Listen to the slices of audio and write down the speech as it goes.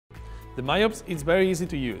The MIOPS is very easy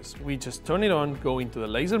to use. We just turn it on, go into the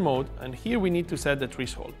laser mode, and here we need to set the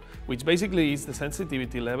threshold, which basically is the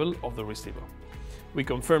sensitivity level of the receiver. We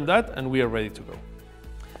confirm that and we are ready to go.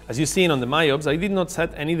 As you've seen on the MIOPS, I did not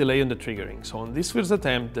set any delay on the triggering, so on this first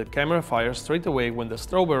attempt the camera fires straight away when the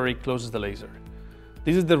strawberry closes the laser.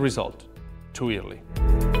 This is the result. Too early.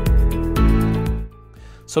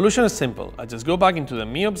 Solution is simple. I just go back into the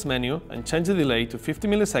MIOPS menu and change the delay to 50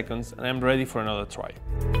 milliseconds and I'm ready for another try.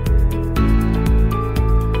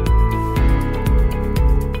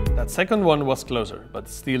 That second one was closer, but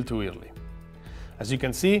still too early. As you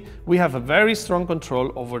can see, we have a very strong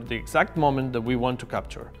control over the exact moment that we want to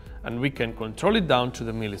capture, and we can control it down to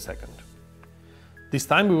the millisecond. This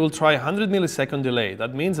time we will try 100 millisecond delay,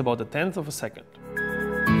 that means about a tenth of a second.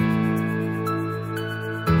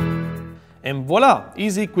 And voila!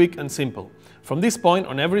 Easy, quick and simple. From this point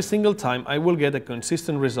on, every single time I will get a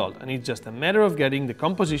consistent result, and it's just a matter of getting the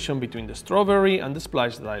composition between the strawberry and the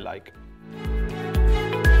splash that I like.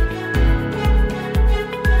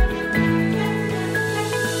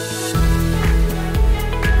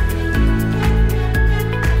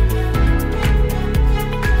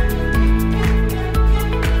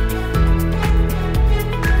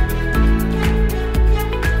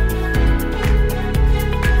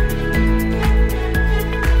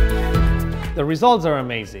 The results are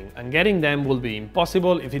amazing, and getting them would be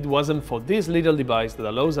impossible if it wasn't for this little device that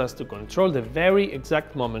allows us to control the very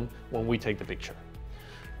exact moment when we take the picture.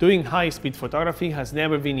 Doing high-speed photography has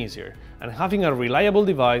never been easier, and having a reliable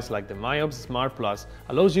device like the MIOPS Smart Plus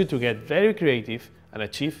allows you to get very creative and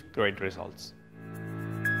achieve great results.